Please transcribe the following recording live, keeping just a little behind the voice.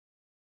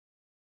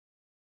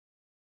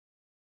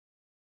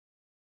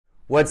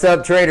What's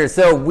up, traders?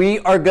 So we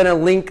are going to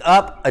link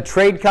up a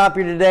trade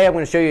copier today. I'm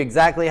going to show you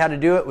exactly how to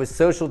do it with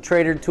Social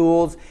Trader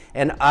Tools,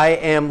 and I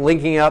am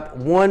linking up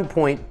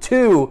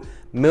 $1.2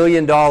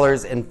 million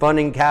in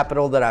funding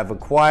capital that I've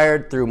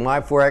acquired through my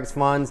Forex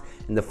funds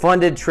and the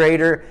funded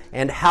trader,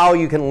 and how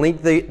you can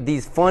link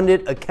these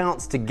funded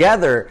accounts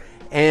together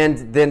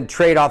and then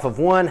trade off of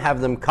one,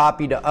 have them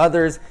copy to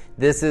others.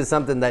 This is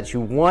something that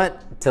you want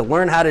to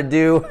learn how to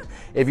do.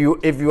 If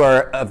you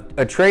are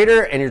a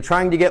trader and you're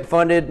trying to get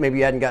funded, maybe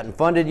you hadn't gotten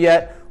funded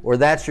yet, or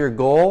that's your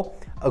goal,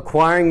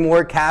 acquiring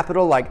more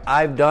capital like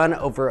I've done,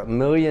 over $1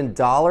 million,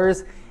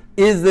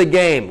 is the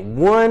game.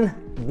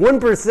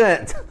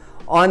 1%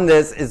 on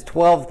this is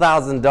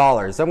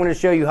 $12,000. So I'm going to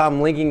show you how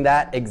I'm linking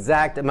that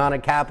exact amount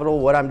of capital,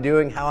 what I'm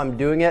doing, how I'm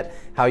doing it,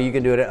 how you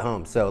can do it at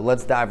home. So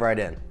let's dive right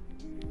in.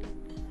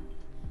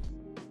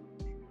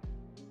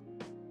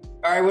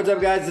 All right, what's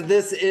up, guys? So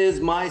this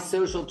is my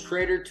Social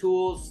Trader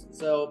Tools.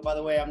 So by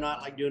the way, I'm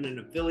not like doing an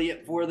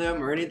affiliate for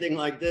them or anything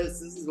like this.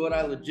 This is what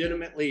I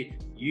legitimately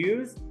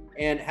use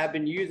and have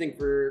been using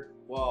for,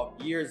 well,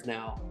 years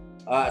now.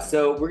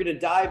 So we're gonna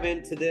dive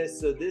into this.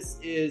 So this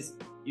is,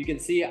 you can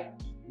see,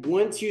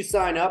 once you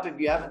sign up, if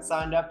you haven't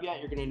signed up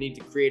yet, you're gonna need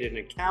to create an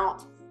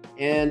account.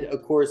 And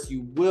of course,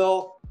 you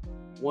will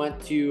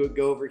want to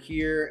go over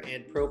here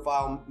and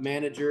Profile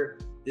Manager.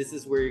 This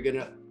is where you're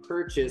gonna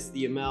purchase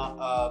the amount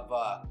of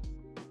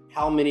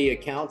how many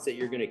accounts that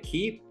you're going to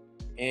keep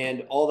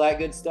and all that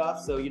good stuff.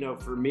 So, you know,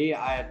 for me,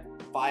 I have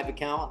 5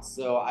 accounts.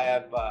 So I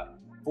have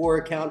 4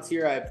 accounts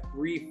here. I have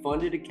 3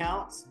 funded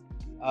accounts,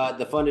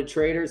 the funded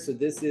trader. So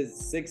this is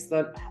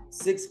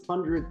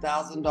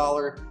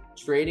 $600,000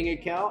 trading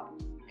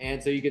account.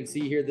 And so you can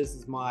see here, this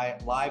is my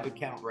live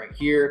account right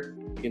here.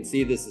 You can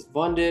see this is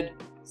funded,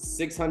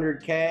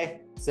 600K.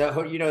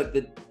 So, you know,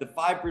 the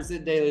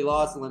 5% daily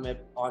loss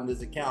limit on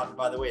this account,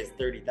 by the way, is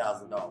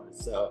 $30,000.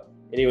 So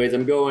anyways,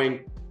 I'm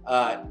going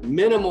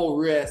minimal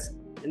risk,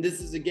 and this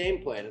is a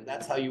game plan, and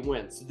that's how you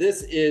win. So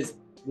this is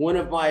one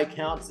of my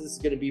accounts. This is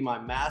going to be my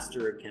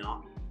master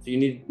account. So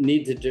you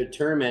need to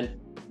determine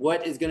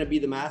what is going to be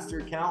the master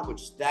account,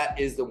 which that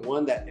is the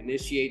one that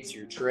initiates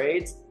your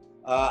trades.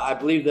 I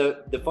believe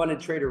the funded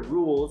trader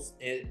rules,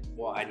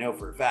 well, I know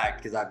for a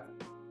fact because I've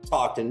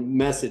talked and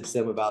messaged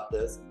them about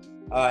this.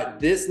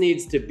 This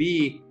needs to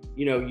be,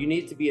 you know, you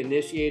need to be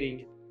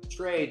initiating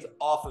trades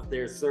off of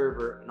their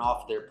server and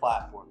off their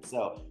platform.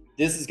 So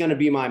this is going to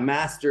be my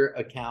master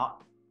account,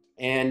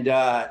 and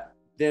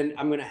then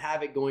I'm going to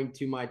have it going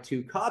to my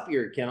 2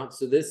 copier accounts.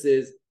 So this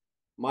is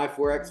my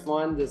Forex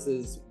fund. This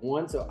is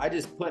one. So I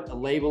just put a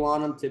label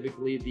on them,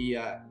 typically the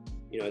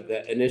you know,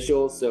 the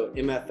initials. So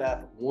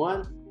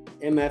MFF1,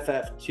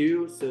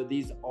 MFF2. So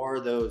these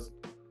are those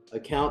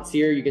accounts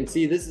here. You can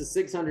see this is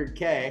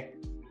 600K.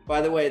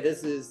 By the way,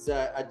 this is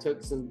I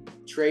took some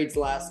trades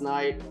last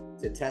night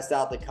to test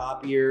out the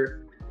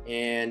copier,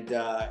 and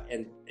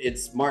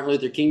it's Martin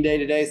Luther King Day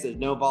today, so there's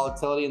no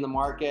volatility in the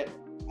market.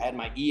 I had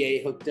my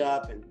EA hooked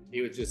up, and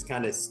it was just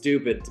kind of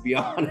stupid, to be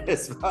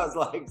honest. I was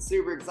like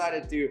super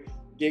excited to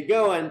get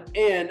going,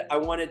 and I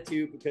wanted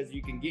to, because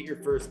you can get your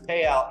first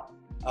payout.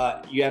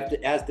 You have to,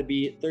 it has to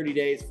be 30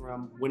 days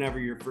from whenever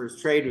your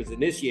first trade was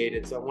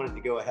initiated. So I wanted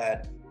to go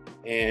ahead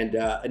and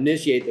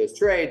initiate those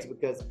trades,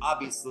 because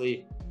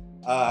obviously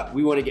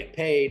we want to get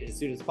paid as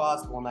soon as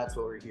possible, and that's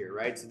what we're here,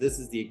 right? So this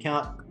is the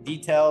account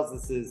details.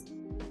 This is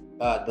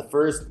the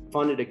first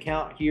funded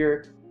account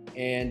here,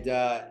 and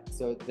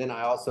so then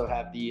I also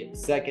have the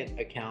second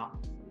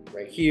account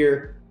right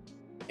here,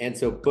 and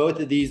so both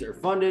of these are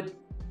funded,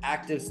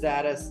 active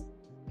status,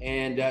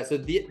 and so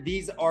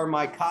these are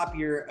my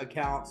copier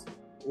accounts,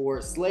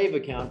 or slave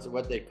accounts are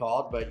what they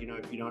called, but you know,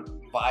 if you don't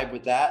vibe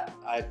with that,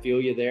 I feel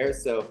you there.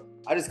 So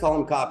I just call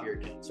them copier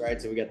accounts,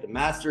 right? So we got the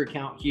master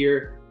account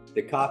here,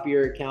 the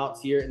copier accounts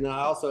here, and then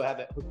I also have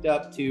it hooked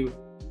up to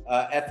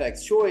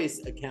FX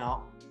Choice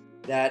account.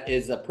 That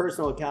is a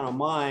personal account of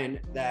mine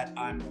that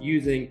I'm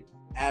using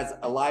as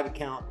a live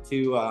account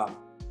to,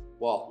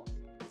 well,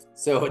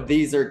 so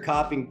these are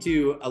copying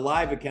to a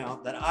live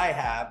account that I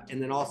have,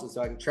 and then also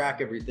so I can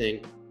track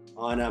everything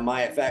on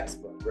my FX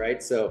book,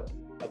 right? So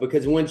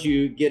because once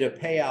you get a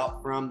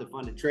payout from the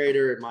funded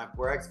trader and my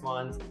Forex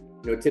funds,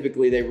 you know,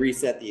 typically they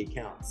reset the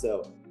account.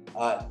 So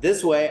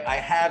this way I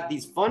have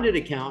these funded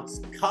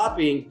accounts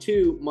copying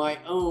to my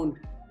own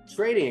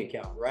trading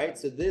account, right?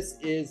 So this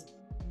is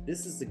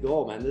the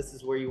goal, man. This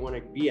is where you want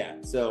to be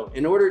at. So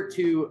in order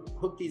to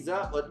hook these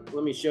up,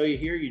 let me show you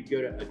here. You'd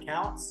go to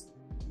accounts.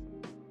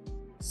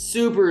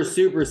 Super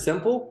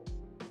simple.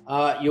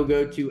 You'll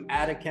go to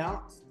add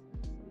accounts.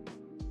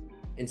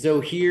 And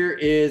so here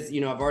is,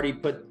 you know, I've already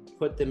put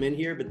them in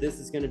here, but this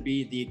is going to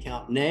be the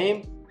account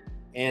name,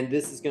 and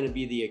this is going to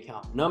be the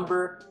account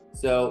number.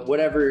 So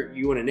whatever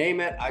you want to name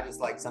it, I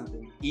just like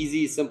something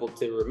easy, simple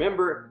to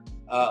remember.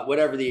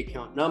 Whatever the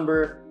account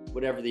number,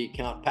 whatever the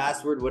account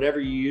password,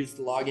 whatever you use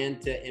to log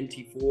into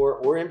MT4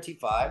 or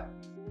MT5.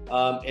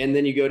 And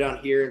then you go down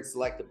here and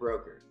select the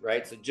broker,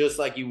 right? So just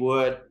like you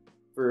would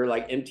for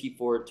like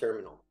MT4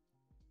 terminal,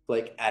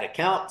 click add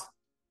account.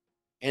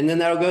 and then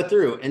that'll go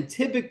through. And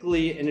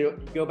typically, and it'll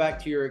go back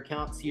to your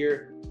accounts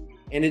here,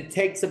 and it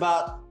takes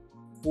about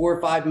 4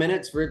 or 5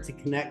 minutes for it to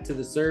connect to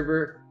the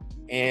server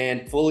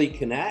and fully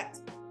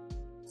connect.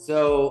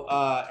 So,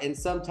 and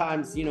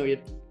sometimes, you know,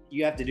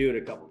 you have to do it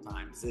a couple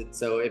times.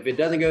 So if it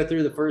doesn't go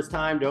through the first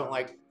time, don't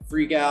like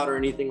freak out or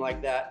anything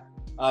like that.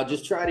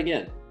 Just try it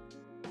again.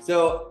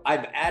 So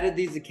I've added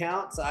these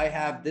accounts. I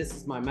have, this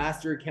is my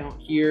master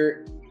account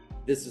here.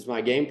 This is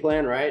my game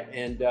plan, right?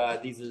 And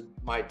these are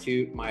my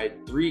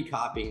 3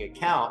 copying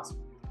accounts.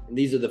 And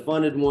these are the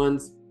funded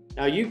ones.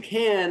 Now you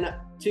can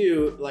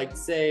too, like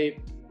say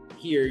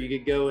here, you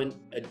could go and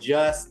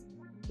adjust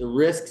the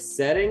risk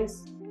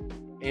settings.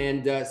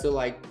 And so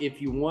like if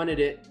you wanted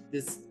it,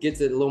 this gets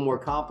it a little more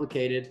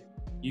complicated.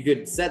 You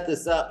could set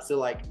this up so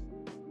like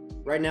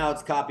right now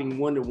it's copying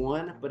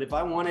 1-to-1, but if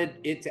I wanted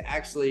it to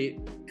actually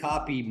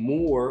copy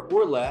more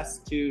or less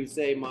to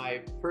say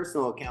my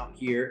personal account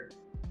here,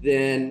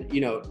 then,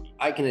 you know,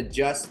 I can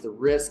adjust the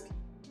risk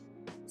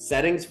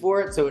settings for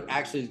it. So it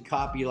actually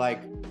copy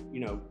like, you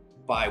know,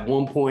 by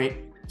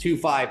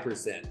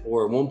 1.25%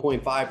 or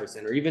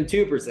 1.5% or even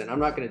 2%. I'm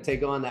not going to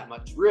take on that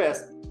much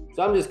risk.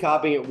 So I'm just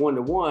copying it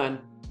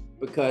 1-to-1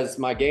 because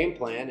my game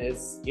plan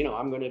is, you know,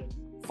 I'm going to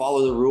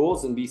follow the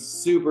rules and be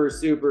super,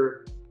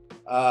 super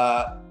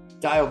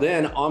dialed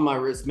in on my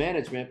risk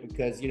management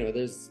because, you know,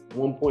 there's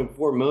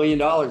 $1.4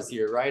 million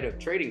here, right, of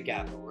trading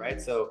capital, right?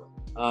 So,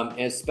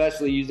 and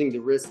especially using the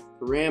risk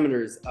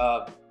parameters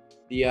of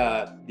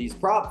these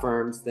prop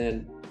firms,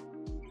 then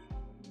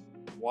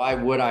why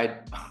would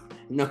I?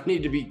 No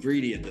need to be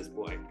greedy at this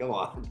point. Come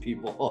on,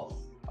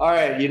 people. All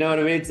right, you know what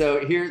I mean?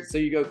 So here, so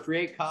you go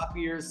create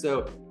copier.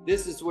 So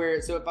this is where,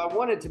 so if I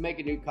wanted to make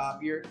a new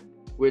copier,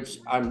 which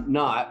I'm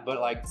not, but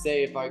like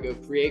say if I go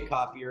create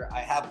copier, I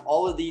have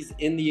all of these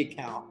in the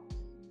account.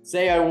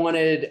 Say I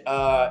wanted,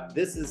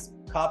 this is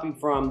copy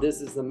from,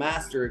 this is the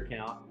master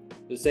account.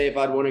 So say if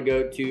I'd want to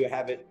go to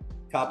have it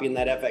copy in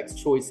that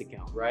FX choice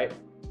account, right?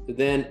 So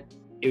then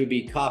it would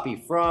be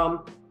copy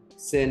from,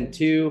 send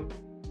to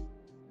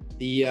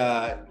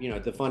the, you know,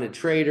 the funded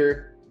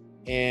trader.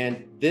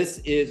 And this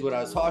is what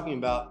I was talking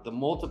about, the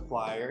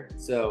multiplier.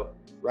 So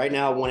right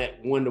now I want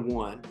it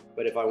 1-to-1,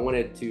 but if I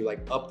wanted to like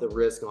up the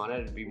risk on it,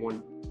 it'd be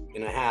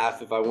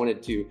 1.5. If I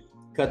wanted to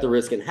cut the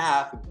risk in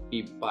half, it'd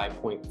be by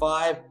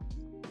 0.5.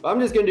 But I'm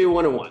just gonna do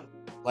 1-to-1.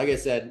 Like I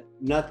said,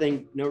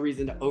 nothing, no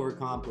reason to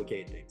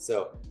overcomplicate things.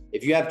 So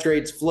if you have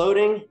trades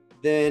floating,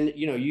 then,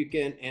 you know, you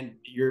can, and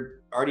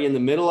you're already in the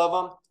middle of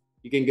them,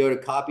 you can go to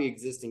copy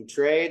existing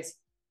trades.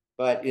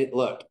 But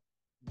look,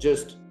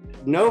 just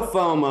no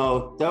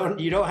FOMO.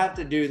 You don't have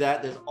to do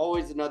that. There's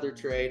always another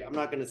trade. I'm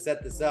not going to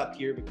set this up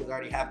here because I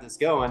already have this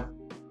going,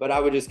 but I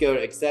would just go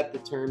to accept the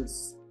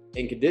terms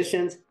and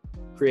conditions,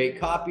 create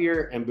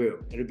copier, and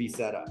boom, it'll be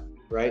set up,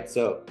 right?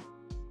 So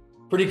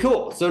pretty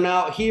cool. So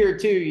now here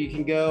too, you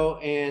can go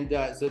and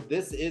so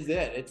this is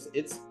it.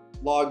 It's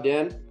logged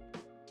in.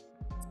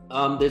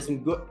 There's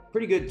some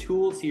pretty good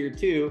tools here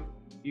too.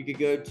 You could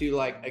go to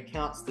like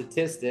account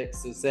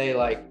statistics. So say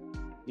like,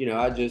 you know,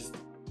 I just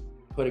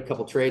put a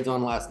couple trades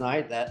on last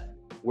night that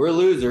we're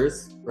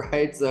losers,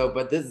 right? So,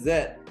 but this is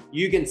it.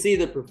 You can see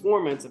the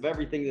performance of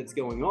everything that's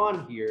going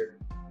on here,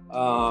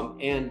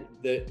 and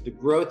the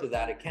growth of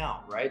that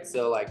account, right?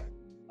 So like,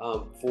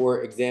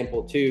 for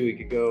example, too, we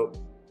could go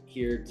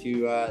here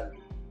to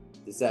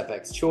this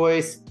FX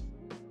choice,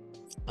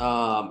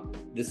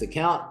 this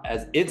account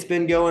as it's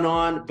been going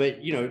on,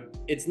 but you know,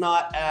 it's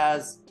not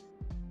as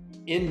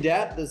in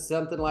depth as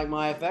something like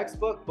my FX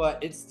book,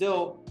 but it's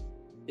still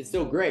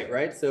great,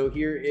 right? So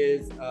here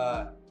is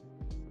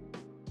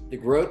the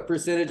growth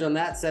percentage on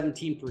that,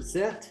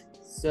 17%.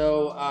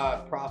 So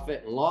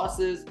profit and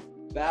losses,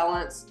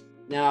 balance.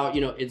 Now,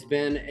 you know, it's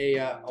been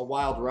a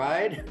wild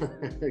ride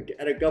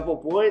at a couple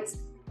points.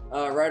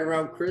 Right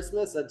around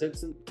Christmas, I took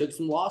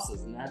some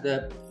losses and had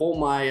to pull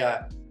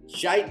my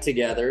shite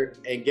together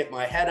and get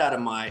my head out of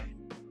my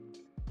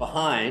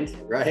behind,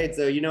 right?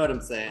 So you know what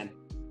I'm saying?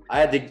 I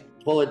had to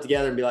pull it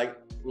together and be like,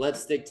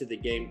 let's stick to the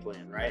game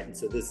plan, right? And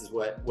so this is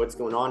what's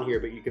going on here,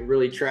 but you can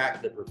really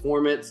track the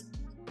performance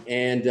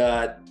and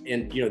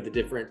you know, the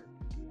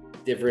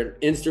different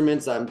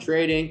instruments I'm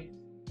trading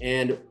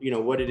and you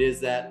know what it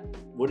is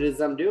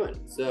I'm doing.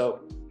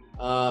 So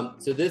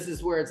so this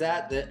is where it's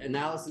at. The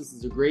analysis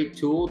is a great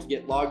tool to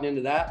get logged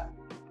into that,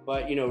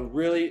 but you know,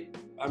 really,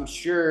 I'm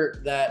sure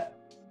that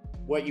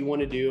what you want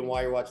to do and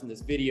why you're watching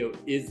this video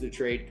is the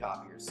trade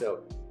copier.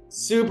 So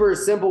super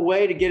simple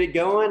way to get it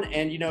going,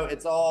 and you know,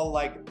 it's all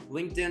like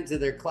linked into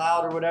their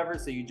cloud or whatever,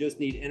 so you just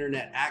need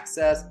internet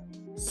access.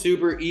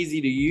 Super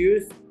easy to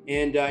use,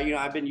 and you know,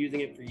 I've been using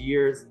it for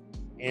years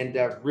and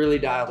really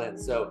dialed in.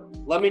 So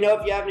let me know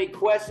if you have any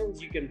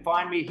questions. You can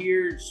find me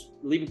here,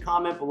 leave a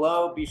comment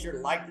below. Be sure to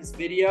like this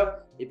video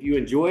if you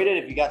enjoyed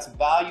it, if you got some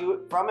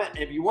value from it. And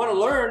if you want to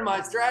learn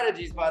my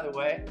strategies, by the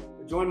way,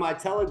 or join my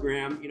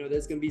Telegram, you know,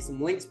 there's going to be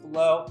some links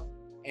below,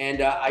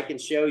 and I can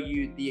show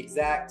you the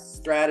exact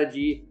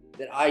strategy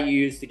that I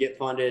use to get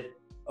funded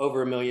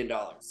over $1 million.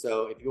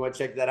 So if you want to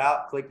check that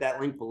out, click that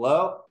link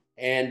below.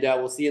 And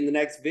we'll see you in the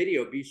next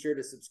video. Be sure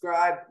to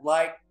subscribe,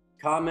 like,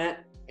 comment,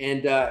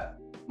 and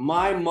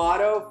my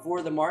motto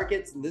for the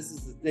markets, and this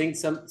is the thing,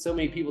 so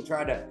many people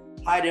try to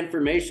hide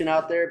information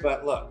out there,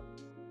 but look,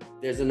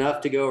 there's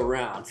enough to go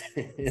around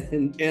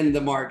in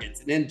the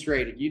markets and in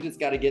trading. You just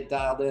got to get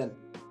dialed in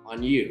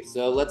on you.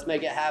 So let's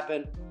make it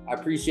happen. I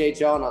appreciate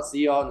y'all, and I'll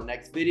see y'all in the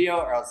next video,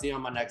 or I'll see you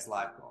on my next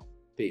live call.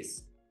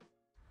 Peace.